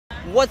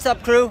What's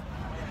up, crew?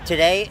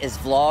 Today is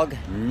vlog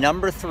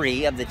number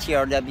 3 of the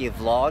TRW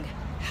vlog,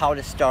 how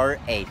to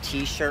start a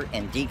t-shirt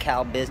and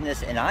decal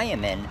business, and I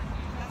am in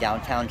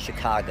downtown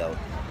Chicago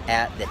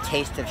at the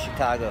Taste of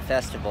Chicago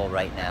Festival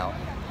right now.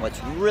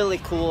 What's really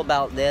cool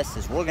about this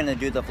is we're going to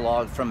do the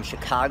vlog from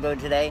Chicago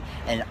today,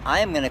 and I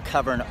am going to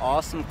cover an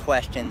awesome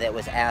question that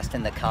was asked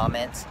in the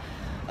comments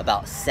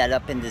about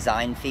setup and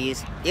design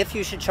fees, if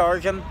you should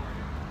charge them,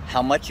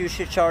 how much you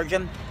should charge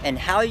them, and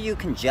how you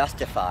can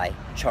justify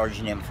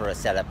charging them for a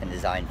setup and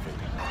design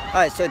fee.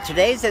 Alright, so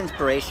today's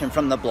inspiration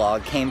from the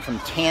blog came from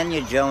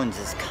Tanya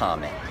Jones's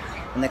comment.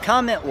 And the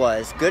comment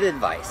was, good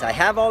advice. I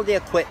have all the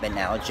equipment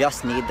now,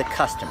 just need the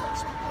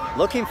customers.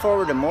 Looking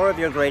forward to more of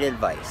your great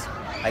advice.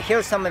 I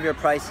hear some of your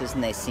prices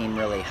and they seem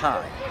really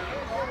high.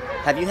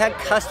 Have you had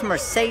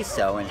customers say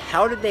so, and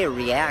how did they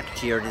react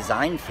to your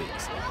design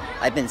fees?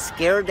 I've been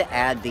scared to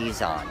add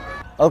these on.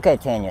 Okay,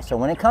 Tanya, so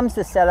when it comes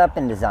to setup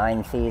and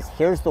design fees,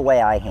 here's the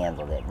way I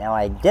handled it. Now,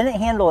 I didn't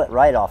handle it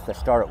right off the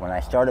start when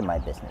I started my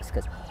business,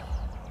 because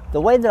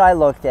the way that I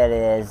looked at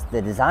it is the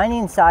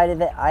designing side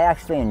of it, I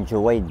actually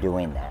enjoyed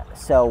doing that.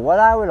 So what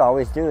I would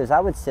always do is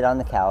I would sit on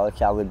the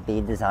couch, I would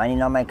be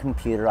designing on my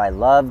computer. I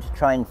loved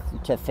trying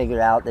to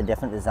figure out the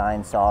different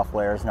design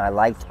softwares, and I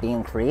liked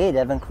being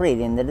creative and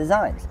creating the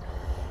designs.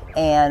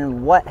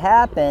 And what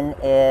happened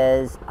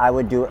is I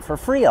would do it for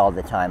free all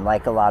the time,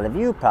 like a lot of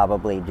you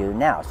probably do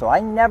now. So I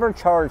never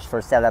charged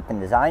for setup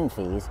and design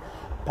fees,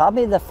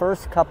 probably the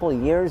first couple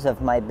years of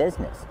my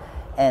business.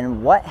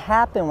 And what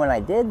happened when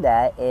I did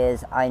that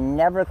is I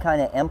never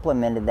kind of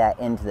implemented that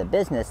into the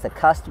business. The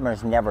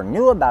customers never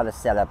knew about a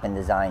setup and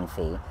design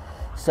fee.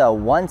 So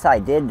once I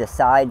did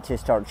decide to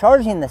start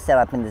charging the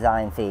setup and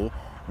design fee,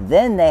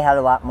 then they had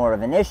a lot more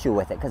of an issue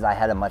with it because I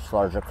had a much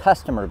larger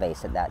customer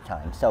base at that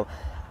time. So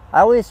I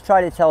always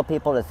try to tell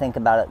people to think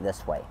about it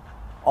this way.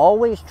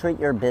 Always treat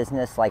your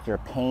business like you're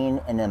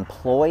paying an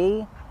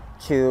employee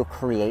to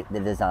create the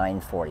design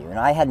for you. And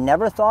I had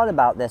never thought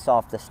about this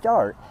off the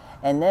start.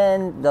 And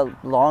then the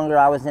longer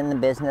I was in the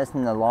business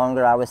and the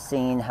longer I was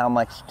seeing how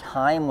much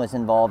time was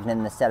involved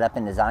in the setup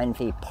and design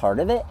fee part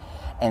of it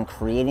and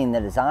creating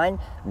the design,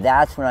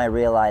 that's when I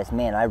realized,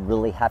 man, I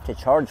really have to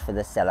charge for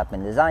this setup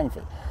and design fee.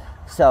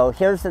 So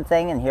here's the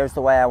thing, and here's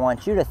the way I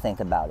want you to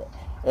think about it.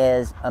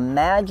 Is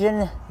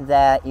imagine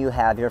that you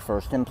have your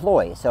first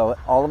employee. So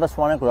all of us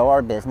want to grow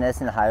our business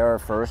and hire our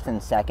first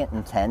and second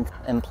and 10th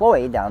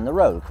employee down the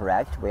road,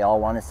 correct? We all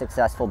want a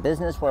successful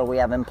business where we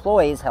have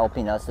employees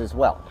helping us as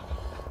well.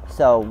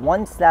 So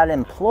once that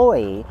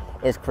employee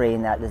is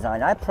creating that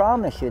design, I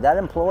promise you that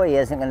employee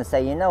isn't going to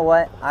say, you know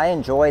what, I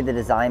enjoy the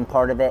design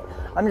part of it.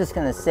 I'm just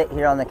going to sit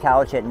here on the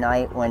couch at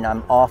night when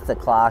I'm off the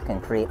clock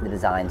and create the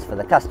designs for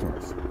the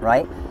customers,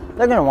 right?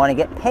 They're going to want to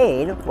get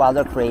paid while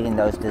they're creating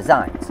those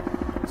designs.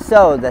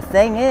 So the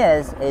thing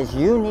is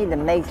you need to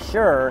make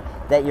sure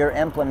that you're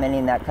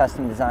implementing that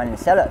custom design and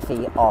setup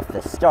fee off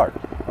the start,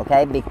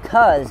 okay?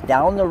 Because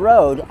down the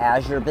road,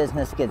 as your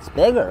business gets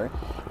bigger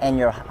and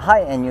you've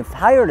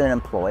hired an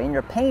employee and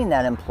you're paying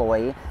that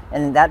employee,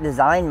 and that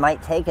design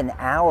might take an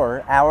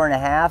hour, hour and a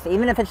half,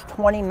 even if it's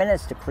 20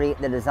 minutes to create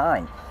the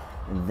design,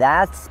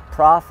 that's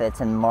profits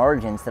and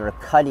margins that are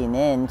cutting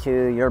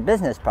into your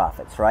business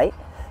profits, right?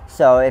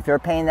 So if you're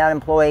paying that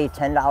employee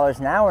 $10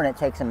 an hour and it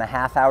takes them a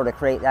half hour to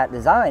create that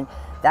design,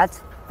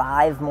 that's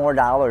 $5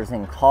 more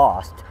in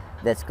cost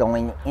that's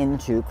going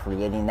into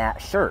creating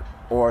that shirt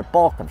or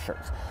bulk of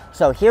shirts.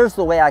 So here's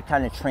the way I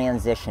kind of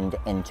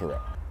transitioned into it.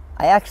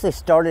 I actually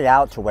started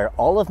out to where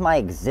all of my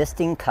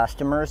existing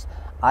customers,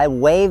 I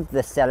waived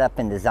the setup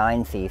and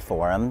design fee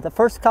for them the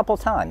first couple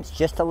times,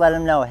 just to let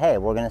them know, hey,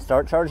 we're going to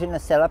start charging a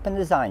setup and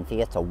design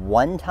fee. It's a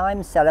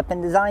one-time setup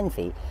and design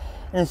fee.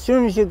 And as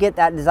soon as you get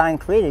that design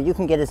created, you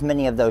can get as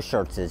many of those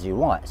shirts as you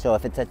want. So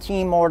if it's a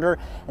team order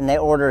and they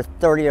order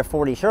 30 or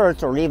 40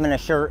 shirts, or even a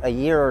shirt a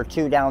year or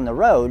two down the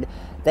road,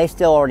 they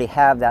still already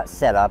have that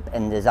setup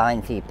and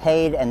design fee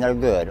paid and they're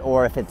good.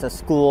 Or if it's a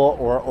school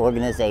or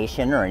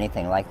organization or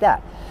anything like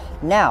that.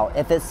 Now,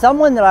 if it's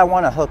someone that I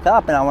want to hook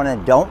up and I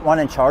don't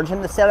want to charge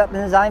them the setup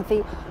and design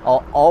fee,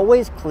 I'll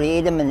always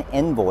create them an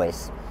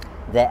invoice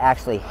that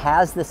actually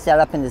has the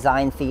setup and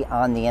design fee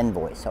on the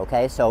invoice,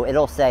 okay? So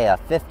it'll say a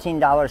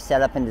 $15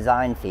 setup and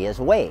design fee is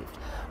waived.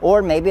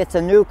 Or maybe it's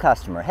a new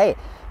customer. Hey,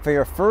 for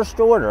your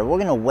first order, we're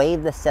gonna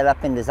waive the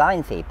setup and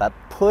design fee, but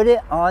put it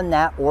on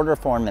that order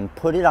form and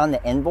put it on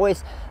the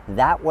invoice.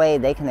 That way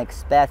they can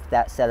expect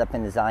that setup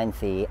and design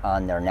fee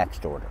on their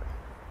next order.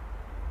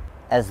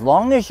 As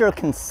long as you're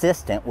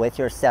consistent with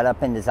your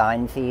setup and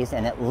design fees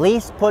and at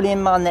least put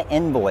them on the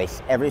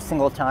invoice every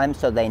single time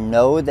so they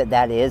know that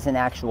that is an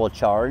actual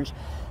charge,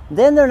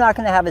 then they're not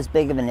going to have as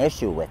big of an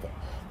issue with it.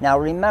 Now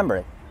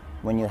remember,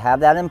 when you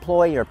have that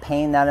employee, you're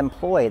paying that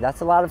employee,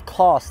 that's a lot of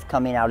cost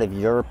coming out of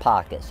your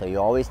pocket. So you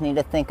always need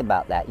to think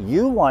about that.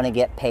 You want to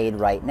get paid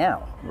right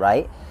now,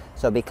 right?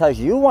 So because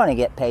you want to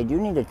get paid, you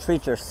need to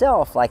treat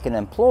yourself like an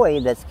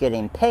employee that's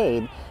getting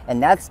paid,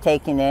 and that's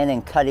taking in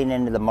and cutting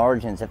into the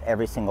margins of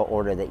every single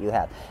order that you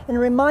have. And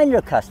remind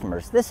your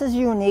customers, this is a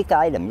unique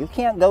item. You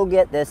can't go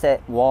get this at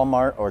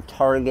Walmart or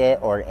Target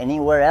or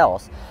anywhere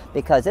else,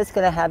 because it's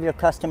going to have your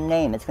custom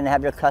name, it's going to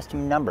have your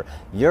custom number.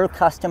 You're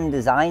custom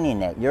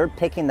designing it. You're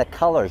picking the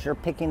colors, you're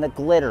picking the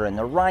glitter and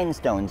the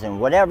rhinestones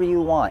and whatever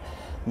you want.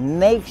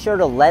 Make sure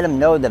to let them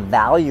know the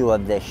value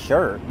of this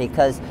shirt,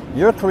 because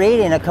you're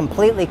creating a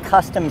completely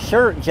custom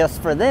shirt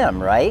just for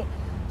them, right?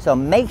 So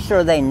make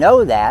sure they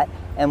know that,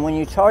 and when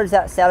you charge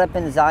that setup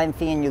and design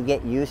fee and you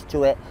get used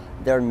to it,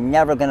 they're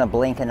never going to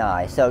blink an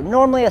eye. So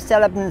normally a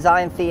setup and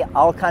design fee,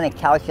 I'll kind of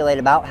calculate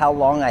about how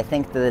long I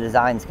think the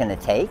design's going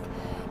to take.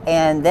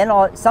 And then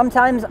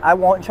sometimes I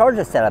won't charge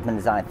a setup and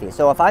design fee.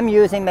 So if I'm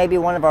using maybe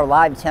one of our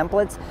live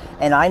templates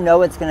and I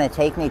know it's going to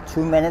take me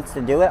 2 minutes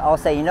to do it, I'll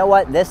say, you know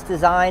what, this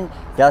design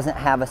doesn't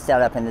have a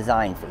setup and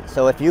design fee.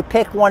 So if you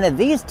pick one of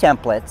these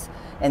templates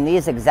and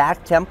these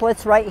exact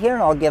templates right here,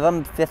 and I'll give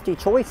them 50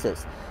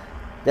 choices,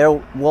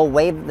 we'll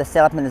waive the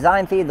setup and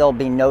design fee. There'll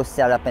be no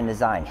setup and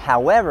design.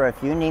 However,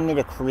 if you need me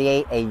to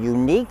create a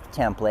unique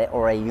template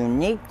or a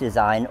unique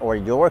design or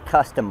your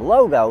custom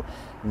logo,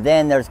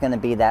 then there's going to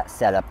be that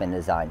setup and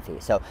design fee.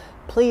 So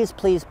please,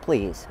 please,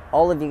 please,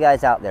 all of you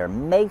guys out there,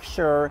 make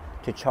sure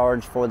to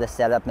charge for the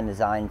setup and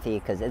design fee,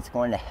 because it's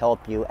going to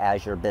help you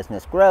as your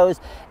business grows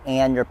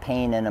and you're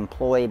paying an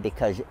employee,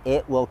 because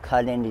it will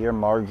cut into your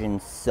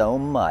margins so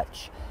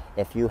much.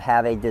 If you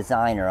have a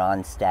designer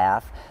on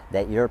staff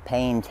that you're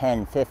paying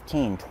 $10,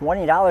 $15,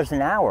 $20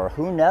 an hour,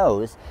 who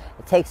knows?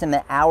 It takes them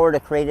an hour to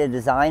create a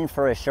design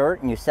for a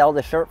shirt, and you sell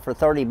the shirt for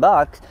 30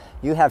 bucks.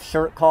 You have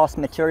shirt cost,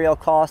 material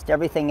cost,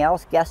 everything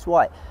else. Guess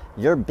what?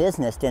 Your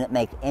business didn't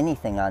make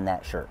anything on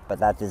that shirt, but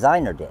that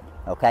designer did,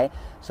 okay?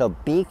 So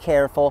be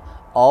careful.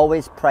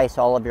 Always price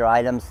all of your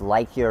items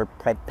like you're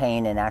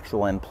paying an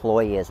actual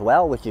employee as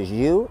well, which is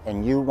you,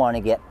 and you want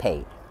to get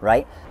paid,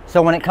 right?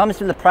 So when it comes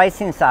to the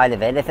pricing side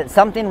of it, if it's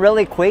something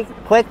really quick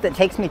that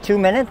takes me 2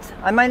 minutes,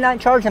 I might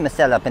not charge them a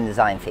setup and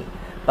design fee.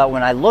 But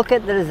when I look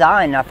at the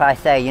design, if I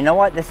say, you know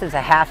what, this is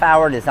a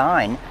half-hour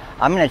design,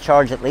 I'm going to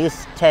charge at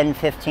least 10,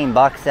 15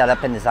 bucks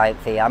setup and design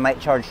fee. I might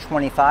charge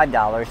 $25,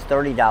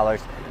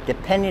 $30,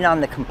 depending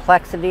on the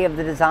complexity of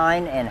the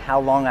design and how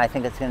long I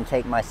think it's going to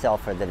take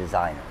myself or the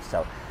designer.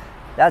 So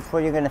that's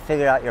where you're going to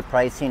figure out your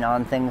pricing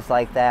on things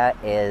like that,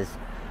 is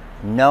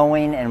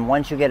knowing, and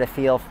once you get a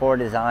feel for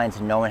designs,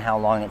 knowing how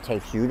long it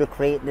takes you to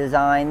create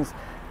designs.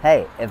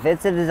 Hey, if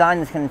it's a design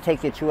that's going to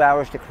take you 2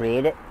 hours to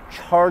create it,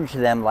 charge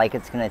them like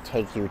it's going to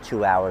take you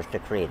 2 hours to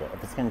create it.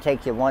 If it's going to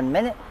take you 1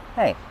 minute,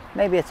 hey,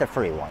 maybe it's a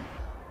free one.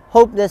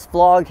 Hope this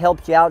vlog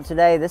helped you out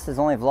today. This is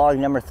only vlog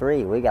number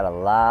 3. We got a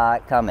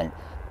lot coming.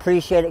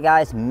 Appreciate it,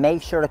 guys.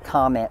 Make sure to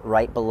comment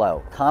right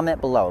below.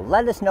 Comment below.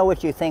 Let us know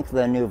what you think of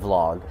the new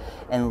vlog,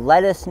 and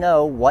let us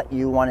know what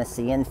you want to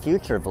see in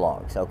future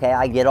vlogs, okay?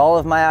 I get all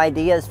of my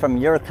ideas from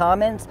your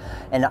comments,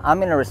 and I'm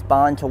going to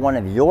respond to one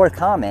of your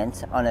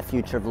comments on a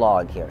future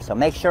vlog here. So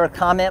make sure to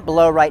comment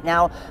below right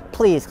now.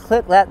 Please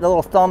click that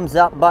little thumbs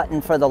up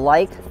button for the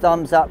like.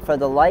 Thumbs up for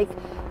the like.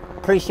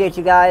 Appreciate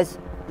you guys.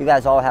 You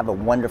guys all have a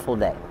wonderful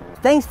day.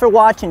 Thanks for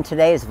watching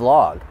today's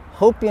vlog.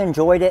 Hope you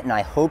enjoyed it, and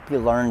I hope you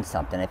learned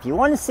something. If you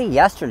want to see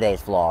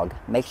yesterday's vlog,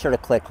 make sure to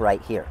click right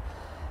here.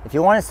 If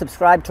you want to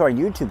subscribe to our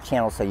YouTube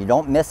channel so you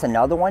don't miss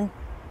another one,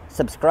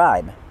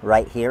 subscribe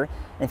right here.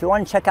 And if you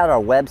want to check out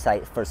our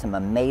website for some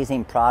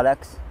amazing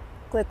products,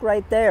 click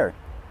right there.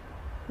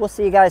 We'll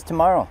see you guys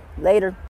tomorrow. Later.